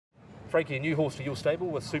Frankie, a new horse to your stable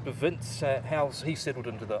with Super Vince. How's he settled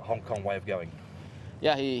into the Hong Kong way of going?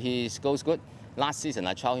 Yeah, he goes good. Last season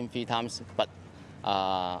I tried him 3 times, but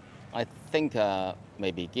I think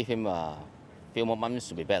maybe give him a few more months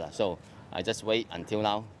to be better. So I just wait until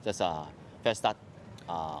now, just first start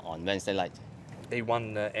on Wednesday night. He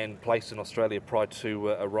won and placed in Australia prior to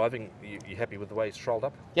arriving. You happy with the way he's trolled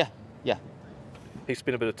up? Yeah. He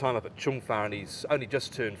spent a bit of time up at Chung Fa and he's only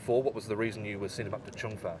just turned 4. What was the reason you sent him up to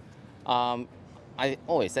Chung Fa? I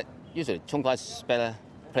always said usually Chung Fa is better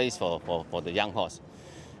place for the young horse.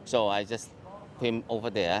 So I just put him over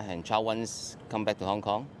there and try once, come back to Hong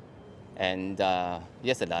Kong. And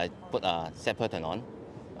yesterday I put a set pattern on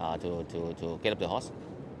to get up the horse.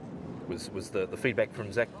 Was the feedback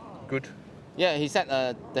from Zach good? Yeah, he said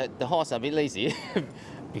the horse a bit lazy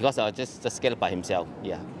because I just get it by himself.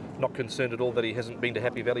 Yeah. Not concerned at all that he hasn't been to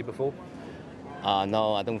Happy Valley before?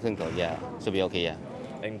 No, I don't think so. Yeah, should be okay. Yeah.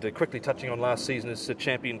 And quickly touching on last season as a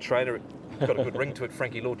champion trainer, it got a good ring to it.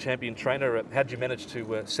 Frankie Law, champion trainer. How did you manage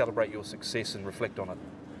to celebrate your success and reflect on it?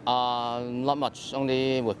 Not much,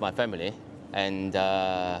 only with my family, and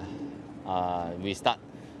we start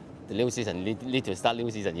the new season. Need to start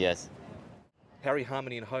new season. Yes. Harry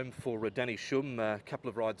Harmony in home for Danny Shum. A couple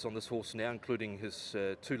of rides on this horse now, including his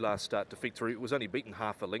 2 last start defeats. He was only beaten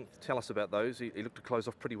half a length. Tell us about those. He looked to close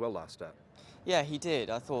off pretty well last start. Yeah, he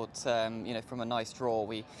did. I thought, from a nice draw,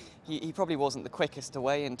 he probably wasn't the quickest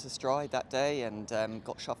away into stride that day and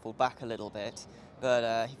got shuffled back a little bit.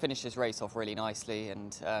 But he finished his race off really nicely,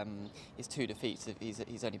 and his 2 defeats,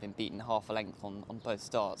 he's only been beaten half a length on both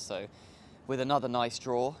starts. So with another nice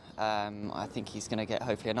draw, I think he's going to get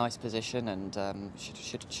hopefully a nice position and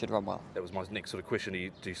should run well. That was my next sort of question.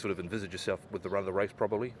 Do you sort of envisage yourself with the run of the race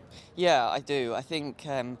probably? Yeah, I do. I think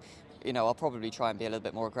I'll probably try and be a little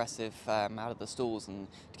bit more aggressive out of the stalls and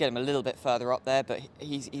to get him a little bit further up there, but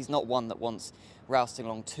he's not one that wants rousting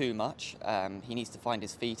along too much. He needs to find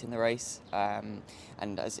his feet in the race,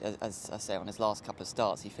 and as I say, on his last couple of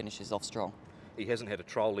starts, he finishes off strong. He hasn't had a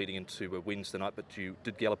trial leading into Wednesday night, but you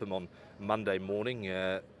did gallop him on Monday morning.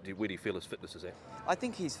 Where do you feel his fitness is at? I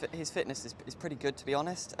think his fitness is pretty good, to be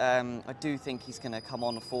honest. I do think he's going to come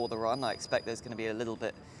on for the run. I expect there's going to be a little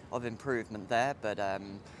bit of improvement there, but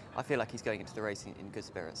I feel like he's going into the race in good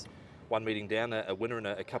spirits. One meeting down, a winner and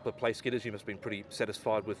a couple of place getters. You must have been pretty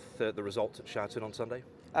satisfied with the results at Sha Tin on Sunday?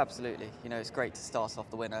 Absolutely. It's great to start off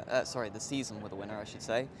the season with a winner, I should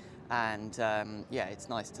say. And yeah, it's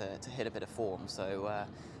nice to hit a bit of form, so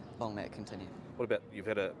long may it continue. What about, you've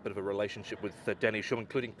had a bit of a relationship with Danny Shum,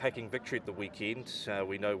 including packing victory at the weekend.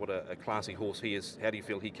 We know what a classy horse he is. How do you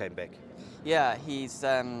feel he came back? Yeah, he's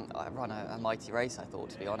run a mighty race, I thought,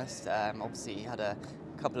 to be honest. Obviously, he had a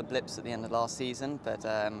couple of blips at the end of last season, but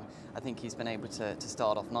I think he's been able to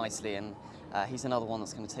start off nicely, and he's another one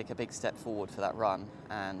that's going to take a big step forward for that run,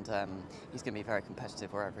 and he's going to be very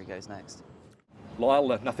competitive wherever he goes next.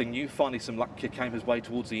 Lyle, nothing new. Finally some luck came his way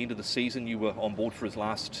towards the end of the season. You were on board for his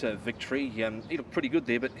last victory. He looked pretty good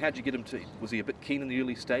there, but how'd you get him to, was he a bit keen in the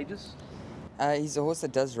early stages? He's a horse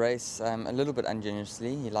that does race a little bit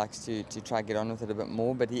ungenerously. He likes to try get on with it a bit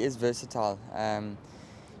more, but he is versatile.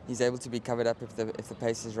 He's able to be covered up if the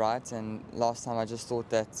pace is right, and last time I just thought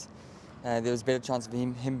that there was a better chance of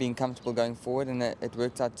him being comfortable going forward, and it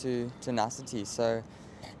worked out to nicety. So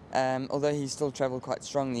although he still travelled quite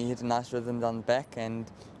strongly, he hit a nice rhythm down the back and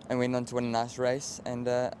went on to win a nice race, and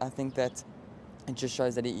I think that it just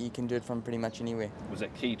shows that he can do it from pretty much anywhere. Was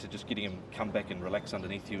that key to just getting him come back and relax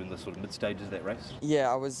underneath you in the sort of mid stages of that race?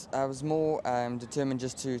 Yeah, I was more determined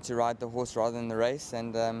just to ride the horse rather than the race,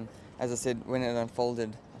 and as I said, when it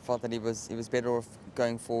unfolded, I felt that he was better off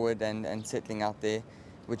going forward and settling out there,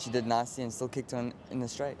 which he did nicely and still kicked on in the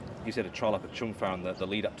straight. He's had a trial up at Chung Fa in the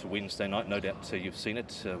lead up to Wednesday night. No doubt you've seen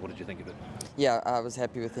it. What did you think of it? Yeah, I was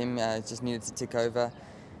happy with him. Just needed to tick over,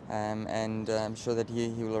 and I'm sure that he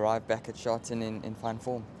will arrive back at Sha Tin in fine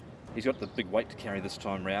form. He's got the big weight to carry this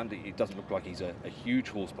time round. He doesn't look like he's a huge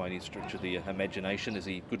horse by any stretch of the imagination. Is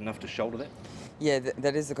he good enough to shoulder that? Yeah,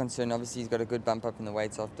 that is the concern. Obviously, he's got a good bump up in the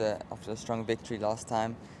weights after a strong victory last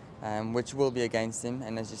time, which will be against him.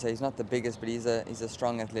 And as you say, he's not the biggest, but he's a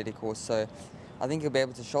strong athletic horse. So I think he'll be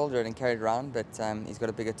able to shoulder it and carry it around, but he's got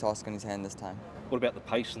a bigger task on his hand this time. What about the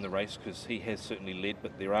pace in the race? Because he has certainly led,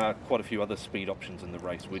 but there are quite a few other speed options in the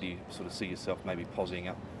race. Where do you sort of see yourself maybe posing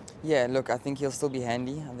up? Yeah, look, I think he'll still be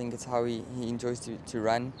handy. I think it's how he enjoys to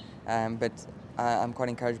run, but I'm quite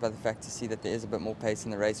encouraged by the fact to see that there is a bit more pace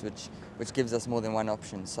in the race, which gives us more than one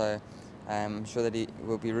option. So I'm sure that he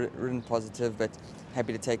will be ridden positive, but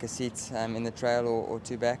happy to take a seat in the trail or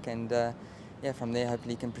two back, and yeah, from there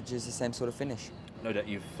hopefully he can produce the same sort of finish. No doubt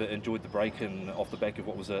you've enjoyed the break and off the back of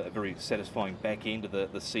what was a very satisfying back end of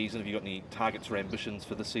the season. Have you got any targets or ambitions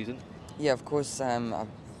for this season? Yeah, of course. I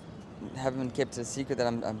haven't kept it a secret that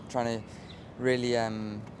I'm trying to really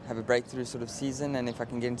have a breakthrough sort of season, and if I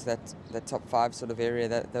can get into that top 5 sort of area,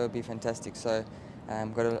 that would be fantastic. So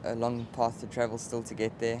got a long path to travel still to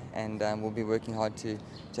get there, and we'll be working hard to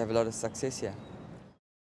have a lot of success here.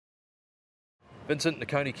 Vincent,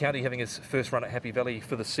 NICCONI County having his first run at Happy Valley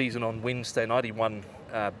for the season on Wednesday night. He won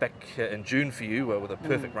back in June for you with a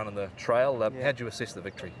perfect run on the trail. How do you assess the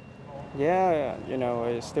victory? Yeah, you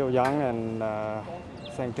know, he's still young, and I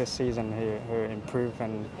think this season he'll improve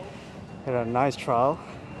and had a nice trial.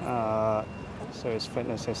 So his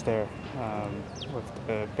fitness is there. With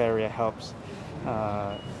the barrier helps.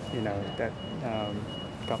 You know, that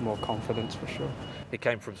got more confidence for sure. He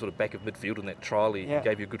came from sort of back of midfield in that trial. He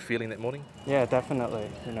gave you a good feeling that morning? Yeah, definitely.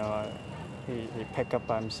 You know, he picked up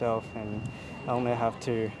by himself, and I only have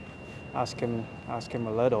to ask him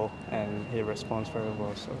a little, and he responds very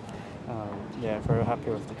well. So, yeah, very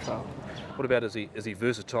happy with the trial. What about is he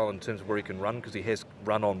versatile in terms of where he can run? Because he has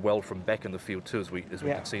run on well from back in the field too, as we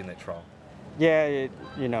can see in that trial. Yeah,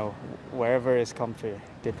 you know, wherever is comfy,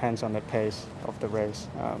 depends on the pace of the race.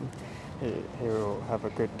 He will have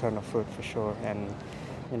a good turn of foot for sure, and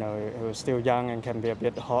you know, he was still young and can be a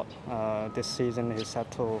bit hot. This season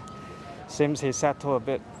seems he settled a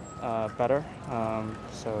bit better,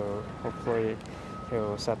 so hopefully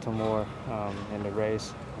he'll settle more in the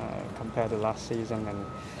race compared to last season, and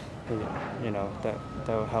you know, that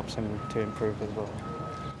will help him to improve as well.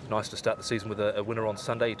 Nice to start the season with a winner on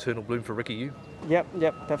Sunday. Eternal bloom for Ricky Yu.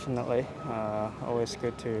 Yep, definitely. Always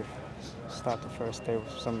good to start the first day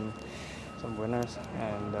with some winners,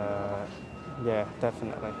 and yeah,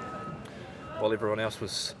 definitely. While everyone else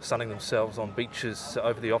was sunning themselves on beaches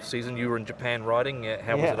over the off season, you were in Japan riding.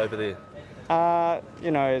 How was it over there?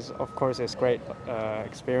 You know, of course, it's great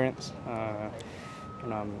experience. You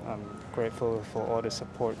know, I'm grateful for all the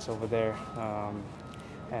supports over there,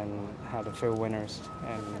 and had a few winners,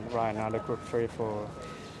 and ride another Group 3 for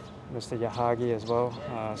Mr. Yahagi as well.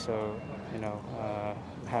 So, you know,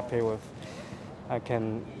 happy with I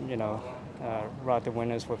can, you know, ride the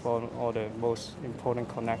winners with all the most important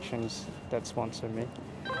connections that sponsor me.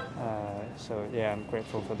 So yeah, I'm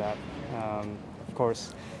grateful for that. Of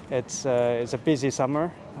course, it's a busy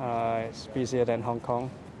summer. It's busier than Hong Kong,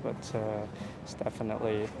 but it's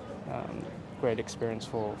definitely great experience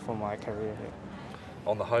for my career here.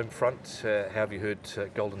 On the home front, how have you heard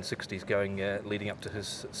Golden 60s going leading up to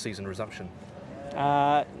his season resumption?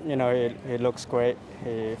 You know, he looks great.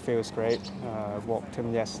 He feels great. Walked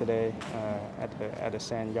him yesterday at the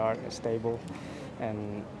sand yard stable,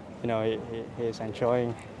 and you know, he's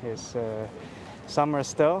enjoying his summer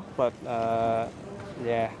still. But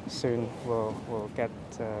yeah, soon we'll get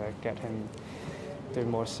him do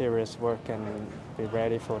more serious work and be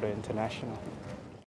ready for the international.